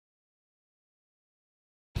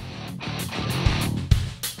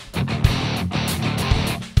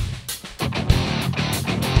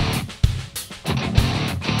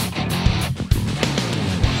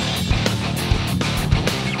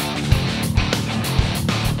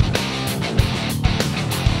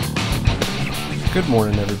Good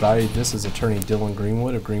morning, everybody. This is Attorney Dylan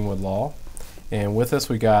Greenwood of Greenwood Law. And with us,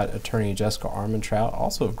 we got Attorney Jessica Armentrout,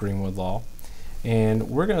 also of Greenwood Law. And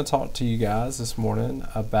we're going to talk to you guys this morning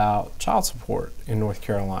about child support in North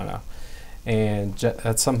Carolina. And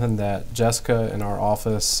that's something that Jessica in our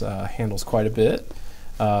office handles quite a bit.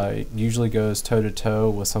 It usually goes toe-to-toe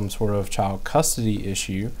with some sort of child custody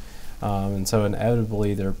issue. And so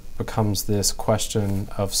inevitably there becomes this question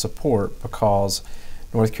of support because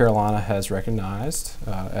North Carolina has recognized,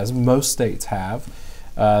 as most states have,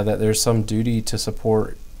 that there's some duty to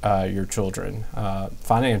support your children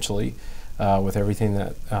financially with everything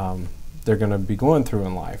that they're going to be going through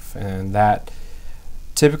in life. And that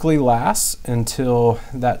typically lasts until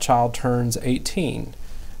that child turns 18.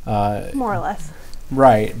 More or less.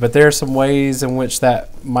 Right, but there are some ways in which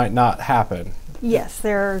that might not happen. Yes,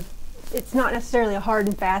 it's not necessarily a hard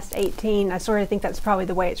and fast 18. I sort of think that's probably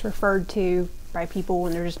the way it's referred to by people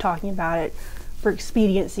when they're just talking about it for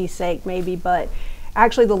expediency's sake maybe, but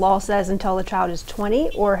actually the law says until the child is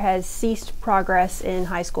 20 or has ceased progress in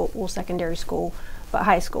high school, well, secondary school, but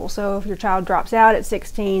high school. So if your child drops out at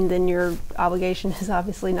 16, then your obligation is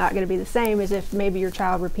obviously not going to be the same as if maybe your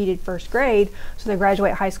child repeated first grade, so they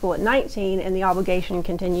graduate high school at 19 and the obligation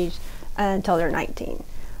continues until they're 19.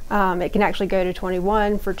 It can actually go to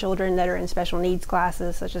 21 for children that are in special needs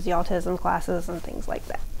classes, such as the autism classes and things like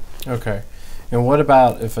that. Okay. And what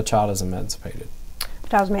about if a child is emancipated? If a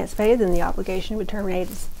child is emancipated, then the obligation would terminate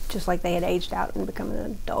just like they had aged out and become an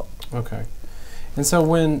adult. Okay. And so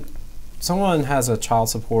when someone has a child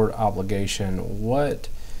support obligation, what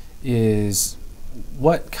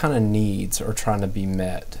kind of needs are trying to be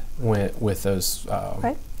met with those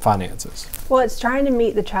finances? Well, it's trying to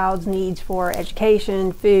meet the child's needs for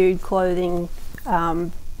education, food, clothing,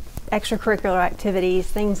 extracurricular activities,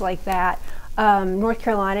 things like that. North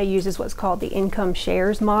Carolina uses what's called the income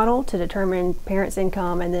shares model to determine parents'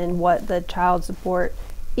 income and then what the child support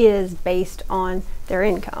is based on their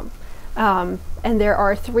income. And there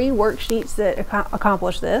are 3 worksheets that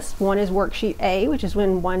accomplish this. One is worksheet A, which is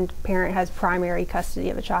when one parent has primary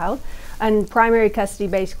custody of a child. And primary custody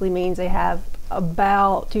basically means they have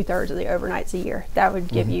about 2/3 of the overnights a year. That would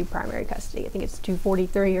give you primary custody. I think it's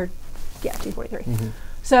 243 or, yeah, 243.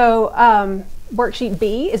 So worksheet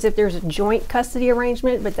B is if there's a joint custody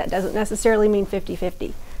arrangement, but that doesn't necessarily mean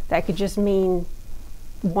 50-50. That could just mean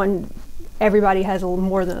everybody has a little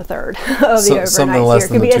more than 1/3 of the overnights here. It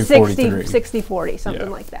could be a 60-40, something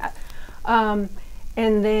like that. And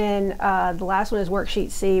then the last one is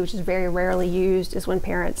worksheet C, which is very rarely used, is when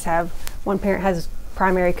one parent has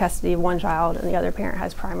primary custody of one child and the other parent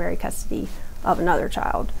has primary custody of another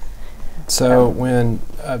child. So when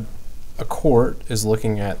a court is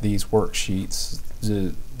looking at these worksheets,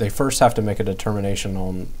 they first have to make a determination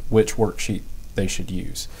on which worksheet they should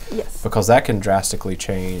use. Yes. Because that can drastically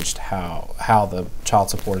change how the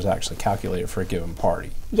child support is actually calculated for a given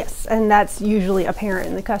party. Yes, and that's usually apparent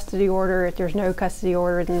in the custody order. If there's no custody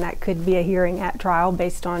order, then that could be a hearing at trial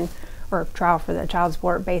or trial for the child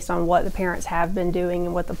support based on what the parents have been doing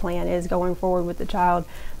and what the plan is going forward with the child.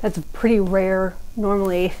 That's pretty rare.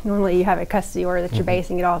 Normally you have a custody order that you're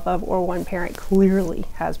basing it off of, or one parent clearly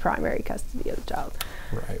has primary custody of the child.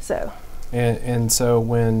 Right. So. And so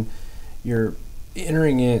when you're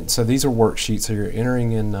entering in, so these are worksheets, so you're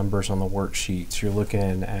entering in numbers on the worksheets. You're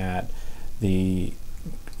looking at the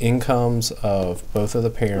incomes of both of the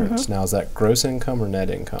parents. Now, is that gross income or net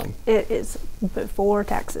income? It is before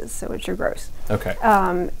taxes, so it's your gross. Okay.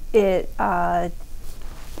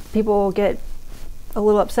 People get a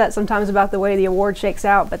little upset sometimes about the way the award shakes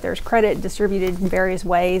out, but there's credit distributed in various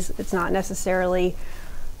ways. It's not necessarily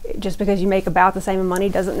just because you make about the same money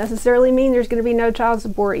doesn't necessarily mean there's going to be no child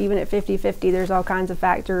support. Even at 50-50, there's all kinds of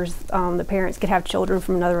factors. The parents could have children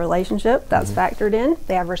from another relationship. That's factored in.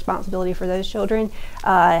 They have responsibility for those children.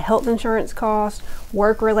 Health insurance costs,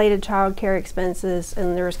 work-related child care expenses,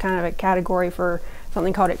 and there's kind of a category for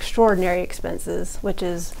something called extraordinary expenses, which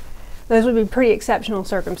is, those would be pretty exceptional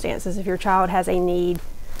circumstances. If your child has a need,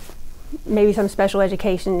 maybe some special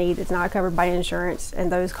education need that's not covered by insurance,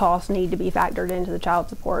 and those costs need to be factored into the child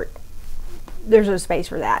support, there's a space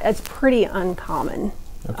for that. It's pretty uncommon,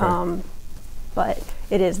 but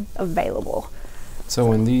it is available. So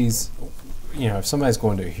when these, if somebody's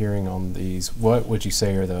going to a hearing on these, what would you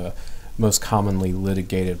say are the most commonly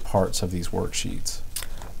litigated parts of these worksheets?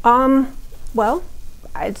 Well,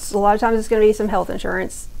 a lot of times it's going to be some health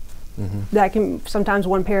insurance. That can, sometimes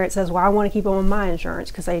one parent says, well, I want to keep them on my insurance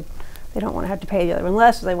because they don't want to have to pay the other one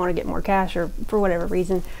less, or they want to get more cash, or for whatever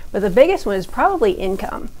reason. But the biggest one is probably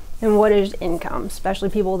income. And what is income? Especially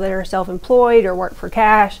people that are self-employed or work for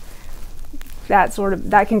cash. If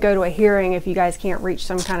that can go to a hearing if you guys can't reach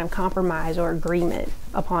some kind of compromise or agreement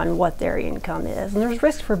upon what their income is. And there's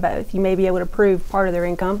risk for both. You may be able to prove part of their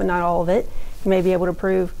income, but not all of it. You may be able to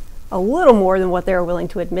prove a little more than what they're willing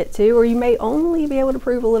to admit to, or you may only be able to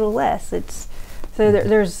prove a little less. That's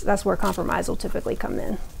where compromise will typically come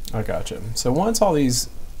in. I gotcha. So once all these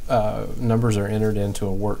numbers are entered into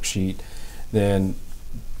a worksheet, then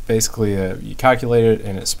basically you calculate it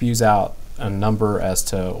and it spews out a number as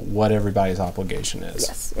to what everybody's obligation is.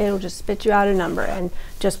 Yes, it'll just spit you out a number, and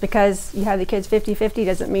just because you have the kids 50-50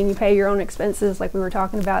 doesn't mean you pay your own expenses like we were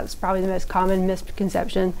talking about. It's probably the most common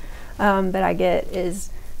misconception that I get is,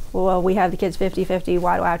 well, we have the kids 50-50,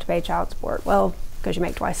 why do I have to pay child support? Well, because you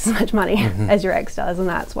make twice as much money as your ex does, and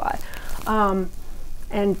that's why.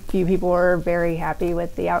 And few people are very happy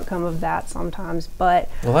with the outcome of that sometimes, but...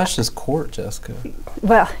 Well, that's just court, Jessica.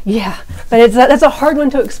 Well, yeah, but that's a hard one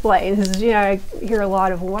to explain. Because, I hear a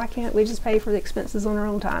lot of, well, why can't we just pay for the expenses on our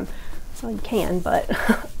own time? So you can, but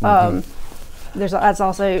that's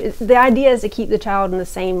also... The idea is to keep the child in the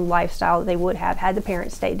same lifestyle that they would have had the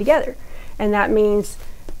parents stayed together. And that means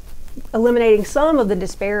eliminating some of the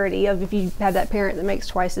disparity of if you have that parent that makes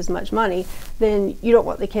twice as much money, then you don't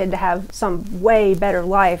want the kid to have some way better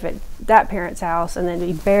life at that parent's house and then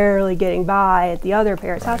be barely getting by at the other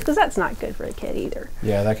parent's house, because that's not good for the kid either.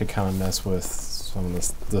 Yeah, that could kind of mess with some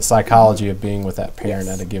of the psychology of being with that parent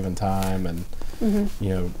at a given time, and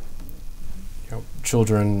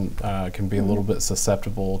children can be a little bit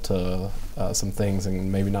susceptible to some things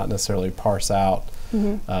and maybe not necessarily parse out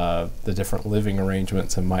the different living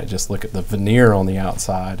arrangements, and might just look at the veneer on the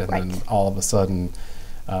outside, and then all of a sudden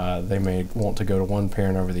they may want to go to one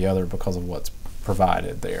parent over the other because of what's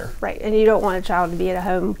provided there. Right, and you don't want a child to be at a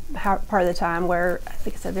home part of the time where,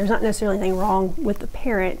 like I said, there's not necessarily anything wrong with the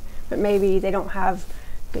parent, but maybe they don't have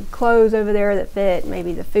good clothes over there that fit,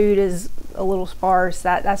 maybe the food is a little sparse.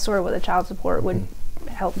 That's sort of what the child support would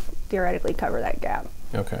help theoretically cover that gap.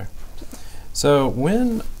 Okay. So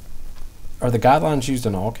when are the guidelines used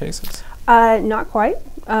in all cases? Not quite.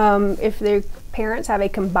 If the parents have a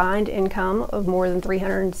combined income of more than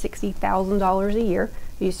 $360,000 a year,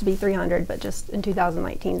 it used to be $300,000, but just in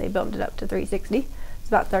 2019 they bumped it up to $360,000. It's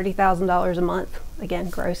about $30,000 a month. Again,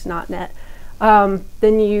 gross, not net.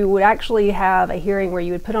 Then you would actually have a hearing where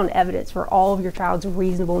you would put on evidence for all of your child's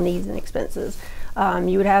reasonable needs and expenses.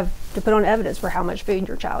 You would have to put on evidence for how much food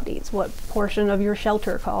your child eats, what portion of your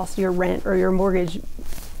shelter costs, your rent or your mortgage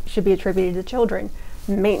should be attributed to children,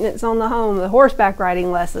 maintenance on the home, the horseback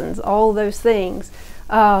riding lessons, all those things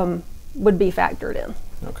would be factored in.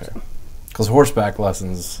 Okay. Because horseback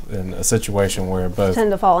lessons in a situation where both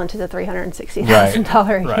tend to fall into the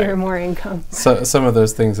 $360,000 a year or more income. So some of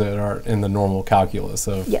those things that are in the normal calculus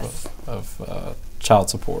of child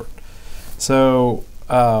support. So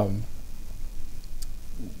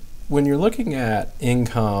when you're looking at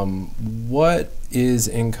income, what is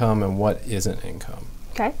income and what isn't income?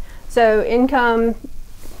 Okay, so income,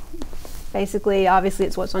 basically, obviously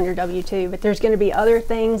it's what's on your W-2, but there's going to be other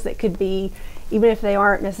things that could be, even if they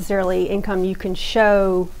aren't necessarily income, you can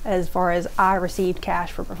show as far as I received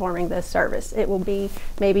cash for performing this service. It will be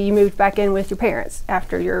maybe you moved back in with your parents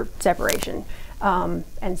after your separation.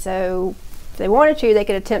 And so if they wanted to, they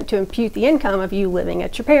could attempt to impute the income of you living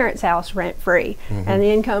at your parents' house rent-free and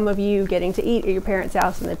the income of you getting to eat at your parents'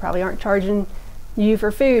 house, and they probably aren't charging you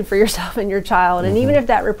for food for yourself and your child. And even if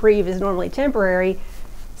that reprieve is normally temporary,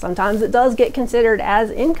 sometimes it does get considered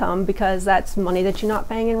as income because that's money that you're not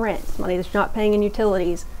paying in rent, it's money that you're not paying in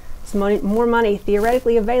utilities. It's more money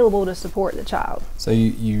theoretically available to support the child. So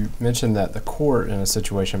you mentioned that the court in a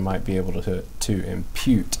situation might be able to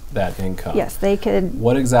impute that income. Yes, they could.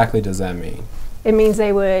 What exactly does that mean? It means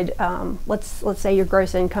they would, let's say your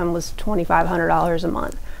gross income was $2,500 a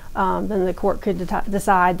month. Then the court could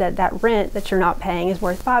decide that rent that you're not paying is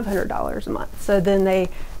worth $500 a month. So then they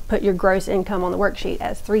put your gross income on the worksheet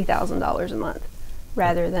as $3,000 a month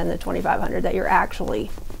rather than the $2,500 that you're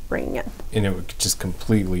actually bringing in. And it would just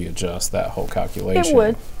completely adjust that whole calculation.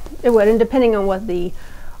 It would, and depending on what the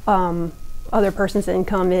other person's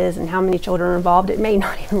income is and how many children are involved, it may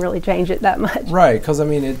not even really change it that much. Right, because I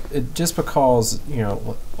mean, it just because,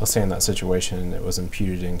 let's say in that situation it was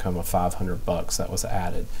imputed income of $500 that was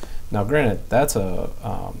added. Now, granted, that's a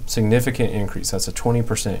significant increase. That's a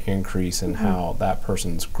 20% increase in how that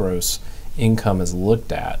person's gross income is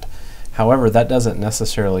looked at. However, that doesn't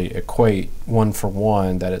necessarily equate one for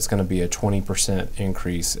one that it's going to be a 20%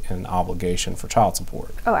 increase in obligation for child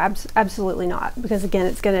support. Oh, absolutely not. Because again,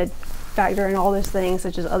 it's going to factor in all those things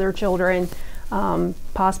such as other children,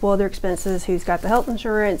 possible other expenses, who's got the health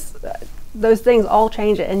insurance, those things all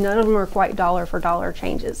change it, and none of them are quite dollar for dollar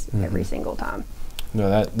changes every single time.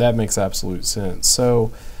 No, that makes absolute sense.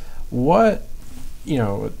 So what,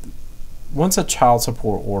 once a child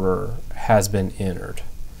support order has been entered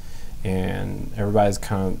and everybody's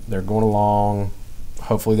they're going along,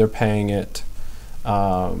 hopefully they're paying it,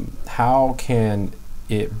 how can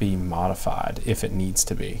it be modified if it needs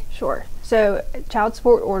to be? Sure. So child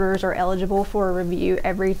support orders are eligible for a review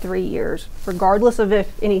every 3 years. Regardless of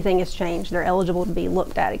if anything has changed, they're eligible to be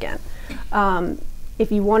looked at again.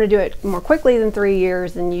 If you want to do it more quickly than 3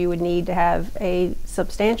 years, then you would need to have a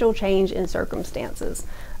substantial change in circumstances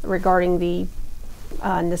regarding the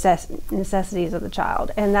necessities of the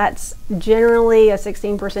child. And that's generally a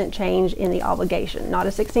 16% change in the obligation. Not a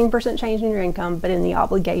 16% change in your income, but in the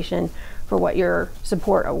obligation for what your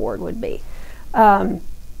support award would be.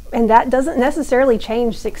 And that doesn't necessarily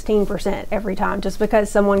change 16% every time. Just because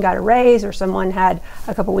someone got a raise or someone had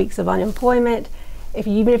a couple weeks of unemployment,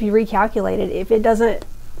 even if you recalculate it, if it doesn't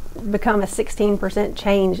become a 16%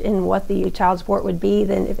 change in what the child support would be,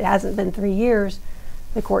 then if it hasn't been 3 years,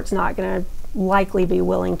 the court's not going to likely be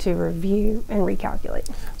willing to review and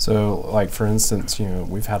recalculate. So, like for instance,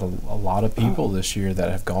 we've had a lot of people this year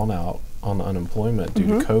that have gone out on unemployment due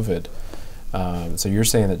to COVID. So you're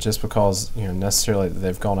saying that just because necessarily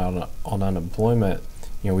they've gone out on unemployment,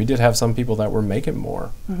 we did have some people that were making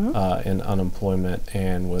more in unemployment,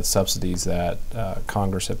 and with subsidies that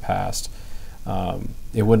Congress had passed,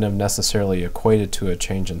 it wouldn't have necessarily equated to a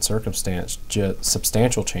change in circumstance,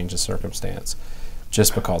 substantial change in circumstance,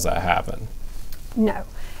 just because that happened. No.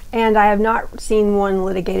 And I have not seen one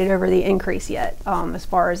litigated over the increase yet, as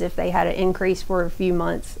far as if they had an increase for a few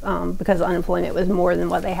months because unemployment was more than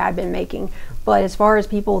what they had been making. But as far as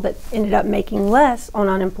people that ended up making less on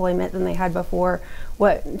unemployment than they had before,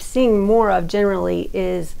 what I'm seeing more of generally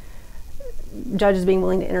is judges being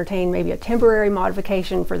willing to entertain maybe a temporary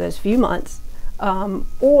modification for those few months,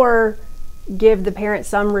 or give the parent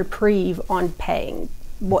some reprieve on paying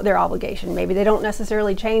what their obligation. Maybe they don't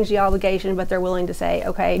necessarily change the obligation, but they're willing to say,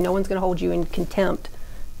 okay, no one's going to hold you in contempt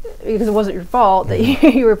because it wasn't your fault that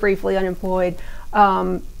you were briefly unemployed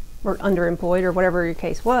or underemployed or whatever your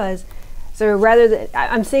case was. So rather than,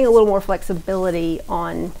 I'm seeing a little more flexibility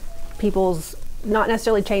on people's not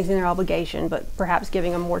necessarily changing their obligation, but perhaps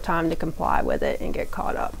giving them more time to comply with it and get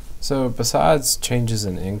caught up. So besides changes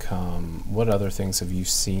in income, what other things have you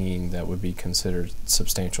seen that would be considered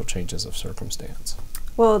substantial changes of circumstance?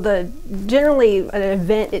 Well, generally an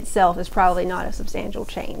event itself is probably not a substantial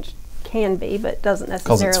change. Can be, but doesn't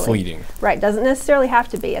necessarily. Because it's fleeting. Right, doesn't necessarily have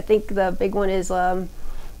to be. I think the big one is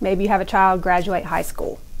maybe you have a child graduate high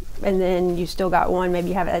school, and then you still got one, maybe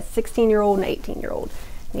you have a 16-year-old and 18-year-old.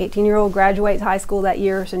 The 18-year-old graduates high school that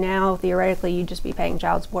year, so now theoretically you'd just be paying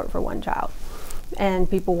child support for one child.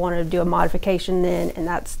 And people want to do a modification then, and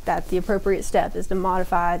that's the appropriate step, is to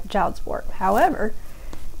modify child support. However,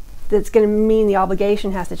 that's going to mean the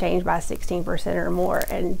obligation has to change by 16% or more.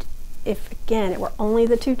 And if, again, it were only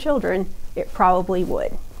the two children, it probably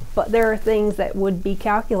would. But there are things that would be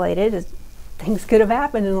calculated as things could have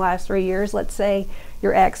happened in the last 3 years. Let's say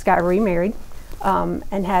your ex got remarried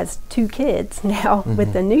and has 2 kids now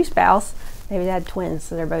with the new spouse. Maybe they had twins,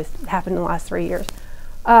 so they're both happened in the last 3 years.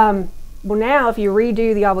 Well, now if you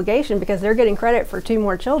redo the obligation because they're getting credit for 2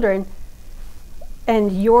 more children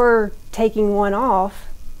and you're taking one off,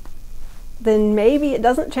 then maybe it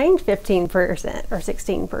doesn't change 15% or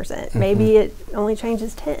 16%. Maybe it only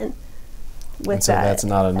changes 10 with and so that. That's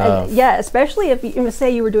not enough. And yeah, especially if you say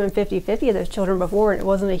you were doing 50-50 of those children before and it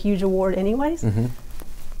wasn't a huge award anyways,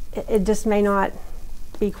 it just may not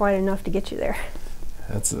be quite enough to get you there.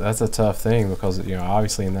 That's a tough thing because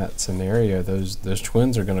obviously in that scenario those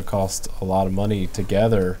twins are going to cost a lot of money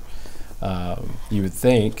together. You would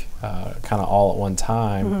think kind of all at one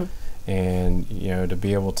time, and to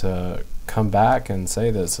be able to come back and say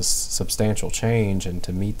that it's a substantial change and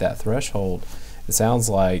to meet that threshold, it sounds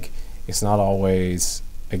like it's not always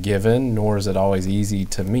a given, nor is it always easy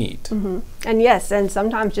to meet. And yes, and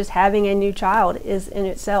sometimes just having a new child is in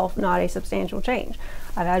itself not a substantial change.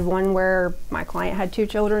 I've had one where my client had 2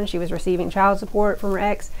 children. She was receiving child support from her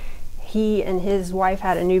ex. He and his wife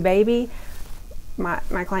had a new baby. My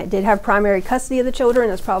client did have primary custody of the children.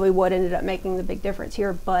 That's probably what ended up making the big difference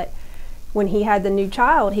here. But when he had the new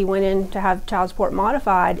child, he went in to have child support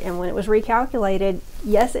modified, and when it was recalculated,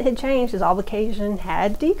 yes, it had changed. His obligation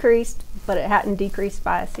had decreased, but it hadn't decreased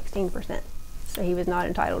by 16%. So he was not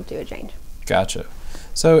entitled to a change. Gotcha.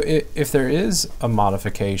 So if there is a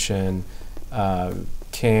modification,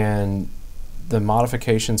 can the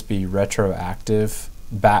modifications be retroactive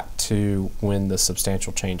back to when the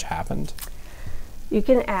substantial change happened? You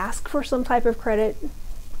can ask for some type of credit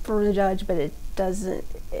from the judge, but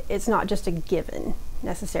it's not just a given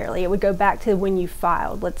necessarily. It would go back to when you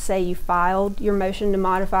filed. Let's say you filed your motion to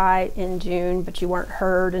modify in June, but you weren't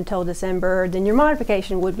heard until December, then your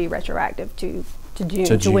modification would be retroactive to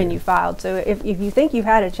June, to when you filed. So if you think you've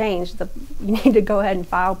had a change, you need to go ahead and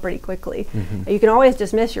file pretty quickly. You can always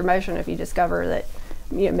dismiss your motion if you discover that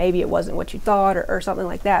maybe it wasn't what you thought or something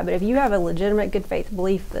like that. But if you have a legitimate good faith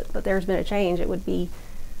belief that there's been a change, it would be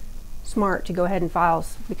smart to go ahead and file,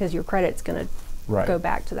 because your credit's going to go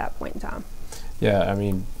back to that point in time. Yeah, I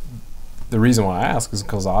mean, the reason why I ask is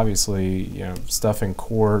because obviously, stuff in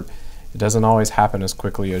court, it doesn't always happen as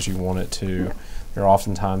quickly as you want it to. Yeah. There are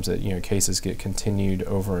often times that, cases get continued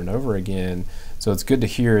over and over again. So it's good to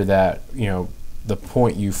hear that, the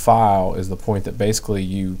point you file is the point that basically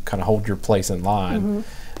you kind of hold your place in line,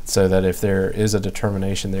 so that if there is a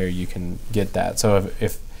determination there, you can get that. So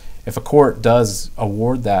if a court does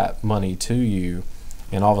award that money to you,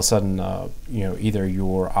 and all of a sudden, either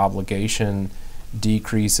your obligation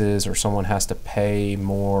decreases or someone has to pay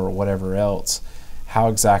more or whatever else, how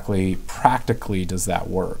exactly practically does that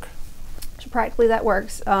work? So practically that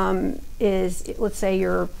works is, let's say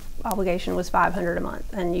your obligation was $500 a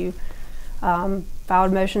month, and you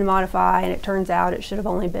filed a motion to modify, and it turns out it should have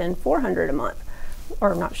only been $400 a month,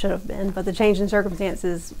 or not should have been, but the change in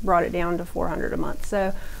circumstances brought it down to $400 a month.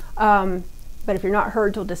 So, but if you're not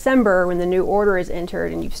heard till December, when the new order is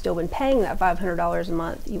entered and you've still been paying that $500 a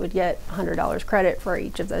month, you would get $100 credit for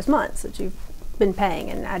each of those months that you've been paying,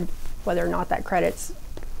 and add whether or not that credit's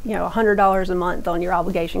 $100 a month on your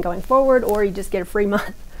obligation going forward, or you just get a free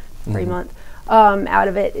month, out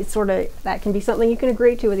of it. It's sort of, that can be something you can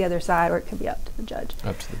agree to with the other side, or it could be up to the judge.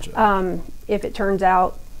 Up to the judge. If it turns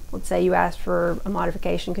out, let's say you asked for a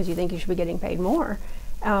modification because you think you should be getting paid more,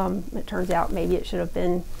 it turns out maybe it should have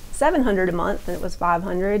been $700 a month and it was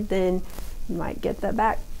 $500, then you might get that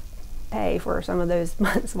back pay for some of those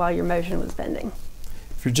months while your motion was pending.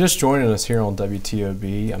 If you're just joining us here on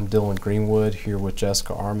WTOB, I'm Dylan Greenwood here with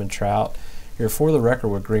Jessica Armentrout, here for the record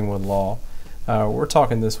with Greenwood Law. We're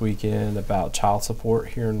talking this weekend about child support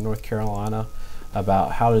here in North Carolina,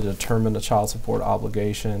 about how to determine a child support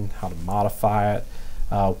obligation, how to modify it,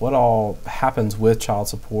 what all happens with child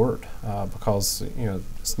support, because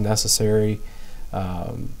it's necessary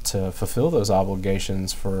to fulfill those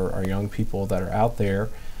obligations for our young people that are out there.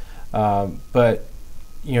 But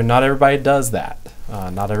not everybody does that.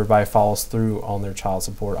 Not everybody follows through on their child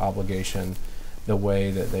support obligation the way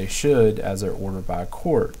that they should as they're ordered by a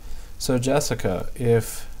court. So Jessica,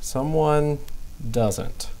 if someone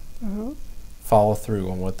doesn't follow through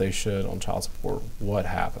on what they should on child support, what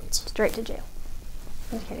happens? Straight to jail.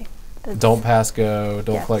 I'm kidding. Don't pass go,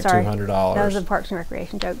 don't collect $200. That was a Parks and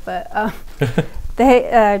Recreation joke, but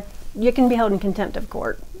you can be held in contempt of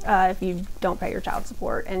court if you don't pay your child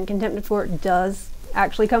support, and contempt of court does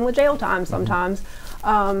actually come with jail time sometimes.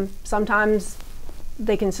 Sometimes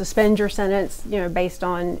they can suspend your sentence, based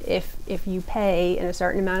on if you pay in a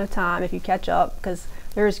certain amount of time, if you catch up, because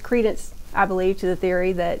there is credence, I believe, to the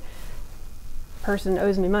theory that person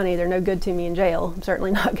owes me money, they're no good to me in jail. I'm certainly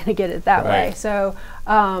not going to get it that way. So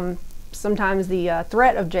sometimes the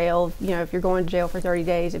threat of jail, if you're going to jail for 30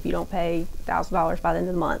 days, if you don't pay $1,000 by the end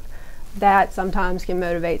of the month, that sometimes can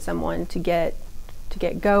motivate someone to get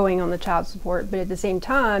going on the child support. But at the same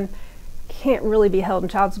time, can't really be held in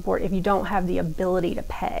child support if you don't have the ability to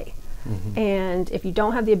pay. And if you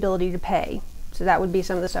don't have the ability to pay, so that would be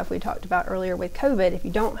some of the stuff we talked about earlier with COVID, if you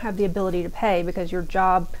don't have the ability to pay because your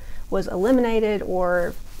job was eliminated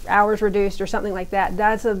or hours reduced or something like that,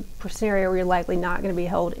 that's a scenario where you're likely not going to be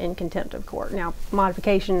held in contempt of court. Now,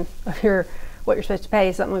 modification of what you're supposed to pay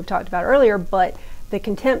is something we've talked about earlier, but the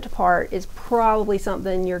contempt part is probably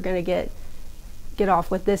something you're going to get off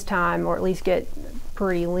with this time, or at least get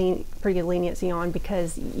pretty good leniency on,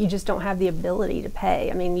 because you just don't have the ability to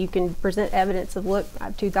pay. I mean, you can present evidence of, look, I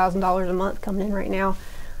have $2,000 a month coming in right now,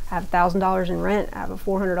 I have $1,000 in rent, I have a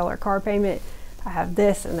 $400 car payment, I have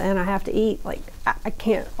this, and then I have to eat. Like, I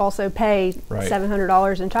can't also pay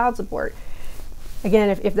 $700 in child support. Again,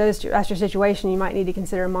 if that's your situation, you might need to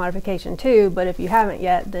consider a modification too, but if you haven't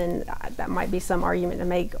yet, then that might be some argument to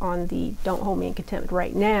make on the don't hold me in contempt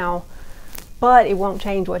right now, but it won't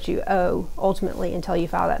change what you owe ultimately until you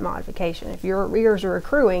file that modification. If your arrears are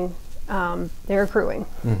accruing, they're accruing.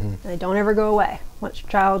 And they don't ever go away. Once your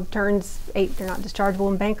child turns 8, they're not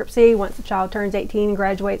dischargeable in bankruptcy. Once the child turns 18 and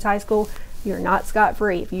graduates high school, you're not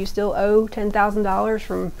scot-free. If you still owe $10,000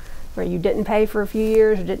 from where you didn't pay for a few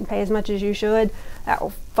years or didn't pay as much as you should, that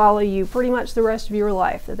will follow you pretty much the rest of your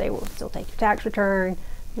life. That they will still take your tax return,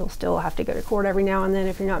 You'll still have to go to court every now and then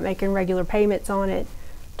if you're not making regular payments on it.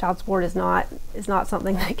 Child support is not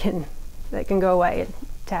something that can go away. It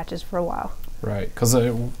attaches for a while. Right, because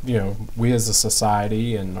we as a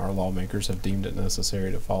society and our lawmakers have deemed it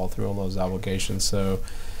necessary to follow through on those obligations. So,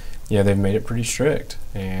 they've made it pretty strict,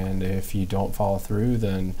 and if you don't follow through,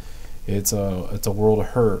 then it's a world of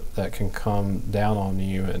hurt that can come down on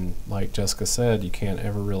you. And like Jessica said, you can't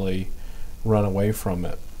ever really run away from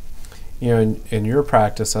it. In your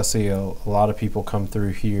practice, I see a lot of people come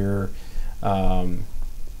through here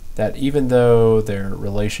that even though their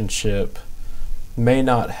relationship may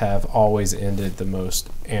not have always ended the most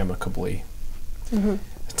amicably,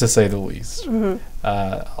 to say the least.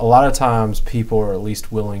 A lot of times people are at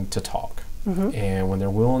least willing to talk. And when they're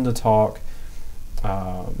willing to talk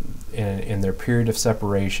in their period of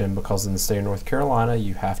separation, because in the state of North Carolina,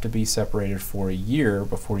 you have to be separated for a year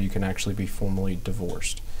before you can actually be formally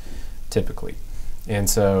divorced, typically. And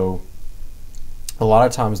so a lot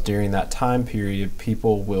of times during that time period,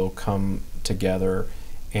 people will come together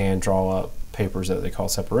and draw up papers that they call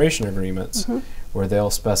separation agreements, where they'll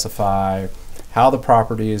specify how the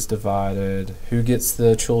property is divided, who gets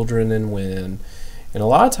the children and when. And a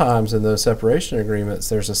lot of times in those separation agreements,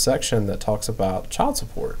 there's a section that talks about child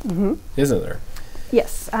support, isn't there?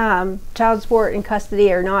 Yes. Child support and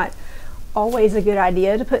custody are not always a good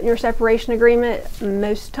idea to put in your separation agreement.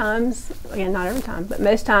 Most times, again, not every time, but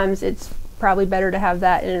most times it's probably better to have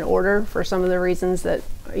that in an order for some of the reasons that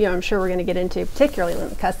I'm sure we're going to get into, particularly in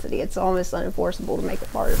the custody. It's almost unenforceable to make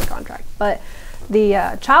it part of the contract. But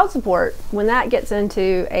the child support, when that gets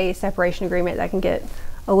into a separation agreement, that can get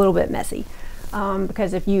a little bit messy.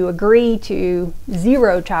 Because if you agree to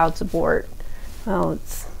 0 child support, well,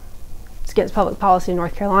 it's against public policy in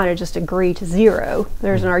North Carolina, just agree to 0.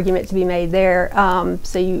 There's an argument to be made there.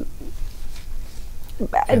 The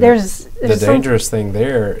dangerous thing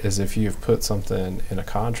there is if you've put something in a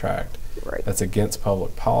contract that's against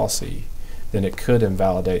public policy, then it could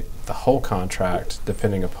invalidate the whole contract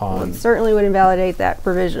depending upon... Well, it certainly would invalidate that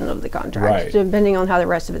provision of the contract. Right. Depending on how the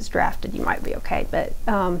rest of it's drafted, you might be okay, but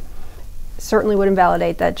certainly would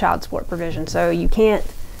invalidate that child support provision. So you can't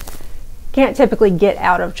typically get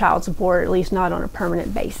out of child support, at least not on a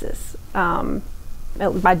permanent basis,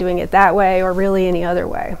 by doing it that way or really any other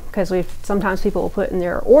way. Because sometimes people will put in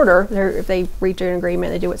their order, if they reach an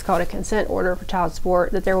agreement, they do what's called a consent order for child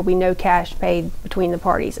support, that there will be no cash paid between the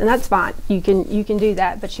parties, and that's fine. You can do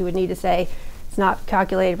that, but you would need to say it's not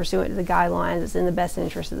calculated pursuant to the guidelines. It's in the best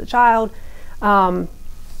interest of the child.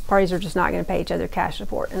 Parties are just not going to pay each other cash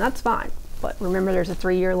support, and that's fine. But remember, there's a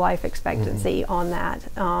 3-year life expectancy on that,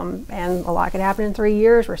 and a lot could happen in 3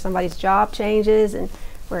 years where somebody's job changes and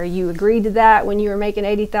where you agreed to that when you were making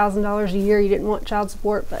 $80,000 a year. You didn't want child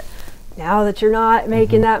support, but now that you're not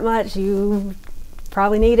making that much, you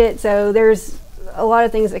probably need it. So there's a lot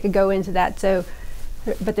of things that could go into that. So,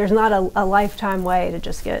 but there's not a lifetime way to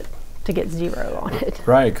just get 0 on it.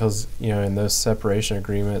 Right, because in those separation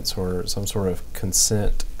agreements or some sort of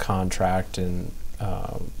consent contract in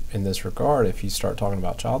this regard, if you start talking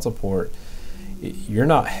about child support, you're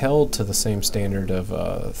not held to the same standard of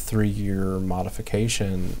a 3-year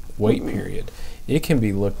modification wait period. It can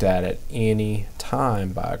be looked at any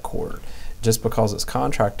time by a court. Just because it's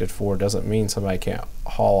contracted for doesn't mean somebody can't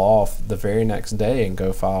haul off the very next day and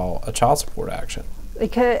go file a child support action.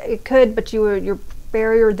 It could, but your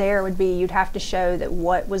barrier there would be you'd have to show that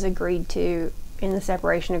what was agreed to in the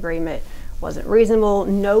separation agreement wasn't reasonable,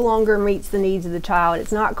 no longer meets the needs of the child.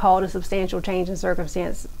 It's not called a substantial change in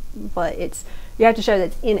circumstance, but you have to show that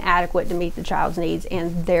it's inadequate to meet the child's needs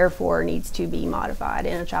and therefore needs to be modified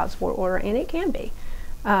in a child support order, and it can be.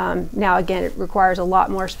 Now again, it requires a lot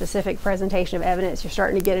more specific presentation of evidence. You're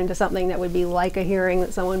starting to get into something that would be like a hearing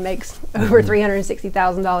that someone makes over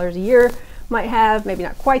 $360,000 a year might have, maybe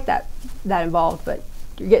not quite that involved, but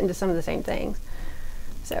you're getting to some of the same things.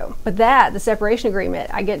 So, but the separation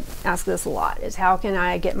agreement, I get asked this a lot, is how can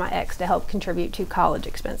I get my ex to help contribute to college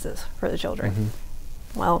expenses for the children?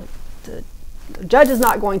 Well, the judge is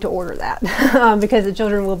not going to order that because the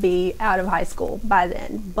children will be out of high school by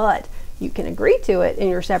then, but you can agree to it in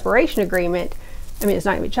your separation agreement. I mean, it's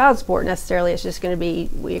not going to be child support necessarily, it's just going to be,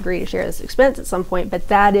 we agree to share this expense at some point, but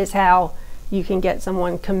that is how you can get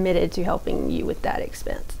someone committed to helping you with that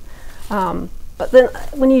expense. But then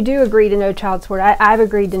when you do agree to no child support, I've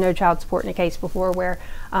agreed to no child support in a case before where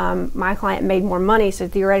my client made more money, so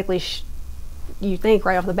theoretically you think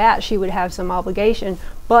right off the bat she would have some obligation,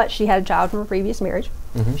 but she had a child from a previous marriage.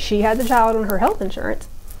 She had the child on her health insurance,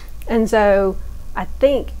 and so I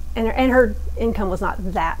think, and her income was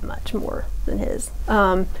not that much more than his.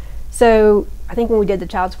 So I think when we did the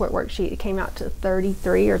child support worksheet, it came out to $33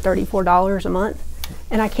 or $34 a month,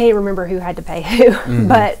 and I can't remember who had to pay who.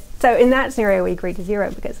 But so in that scenario, we agreed to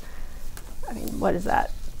zero because, I mean, what is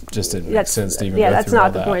that? Just didn't make sense to even yeah, go that's through not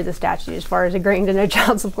all the that. point of the statute as far as agreeing to no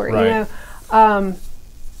child support. Right. You know,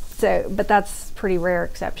 but that's pretty rare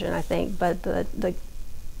exception, I think. But the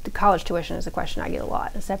college tuition is a question I get a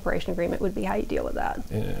lot. A separation agreement would be how you deal with that.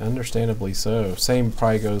 Yeah, understandably so. Same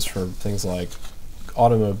probably goes for things like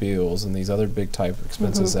automobiles and these other big type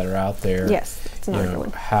expenses that are out there. Yes, it's another good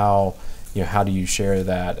one. How do you share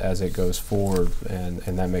that as it goes forward? And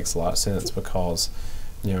that makes a lot of sense because,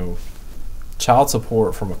 child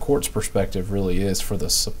support from a court's perspective really is for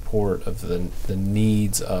the support of the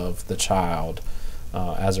needs of the child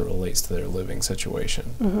as it relates to their living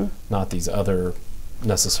situation, not these other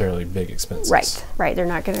necessarily big expenses. Right. They're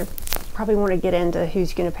not going to probably want to get into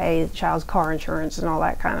who's going to pay the child's car insurance and all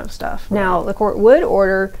that kind of stuff. Right. Now, the court would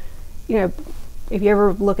order, if you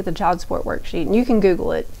ever look at the child support worksheet, and you can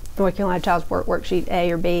Google it, North Carolina Child Support Worksheet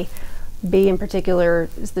A or B. B in particular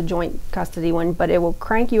is the joint custody one, but it will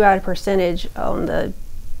crank you out a percentage on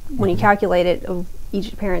when you calculate it of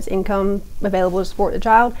each parent's income available to support the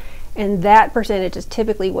child, and that percentage is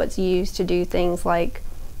typically what's used to do things like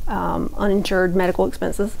uninsured medical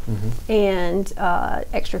expenses and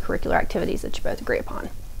extracurricular activities that you both agree upon.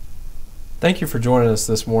 Thank you for joining us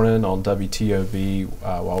this morning on WTOB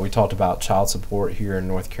while we talked about child support here in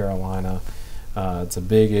North Carolina. It's a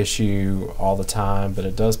big issue all the time, but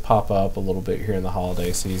it does pop up a little bit here in the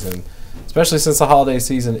holiday season, especially since the holiday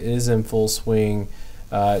season is in full swing.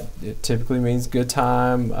 It typically means good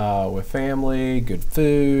time with family, good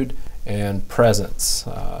food, and presents.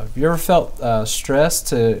 Have you ever felt stressed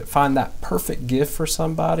to find that perfect gift for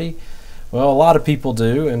somebody? Well, a lot of people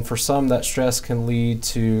do, and for some that stress can lead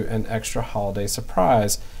to an extra holiday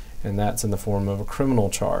surprise, and that's in the form of a criminal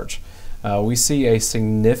charge. We see a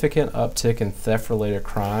significant uptick in theft-related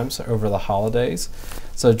crimes over the holidays.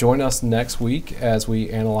 So join us next week as we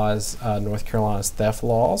analyze North Carolina's theft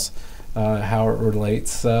laws, how it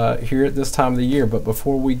relates here at this time of the year. But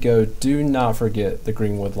before we go, do not forget the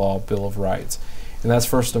Greenwood Law Bill of Rights. And that's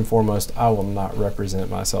first and foremost, I will not represent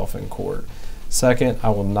myself in court. Second,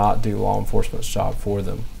 I will not do law enforcement's job for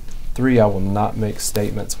them. 3, I will not make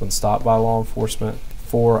statements when stopped by law enforcement.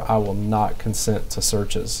 4, I will not consent to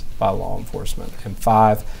searches by law enforcement. And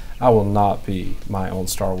 5, I will not be my own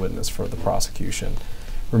star witness for the prosecution.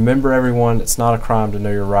 Remember, everyone, it's not a crime to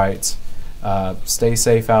know your rights. Stay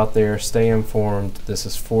safe out there. Stay informed. This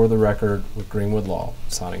is For the Record with Greenwood Law,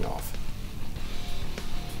 signing off.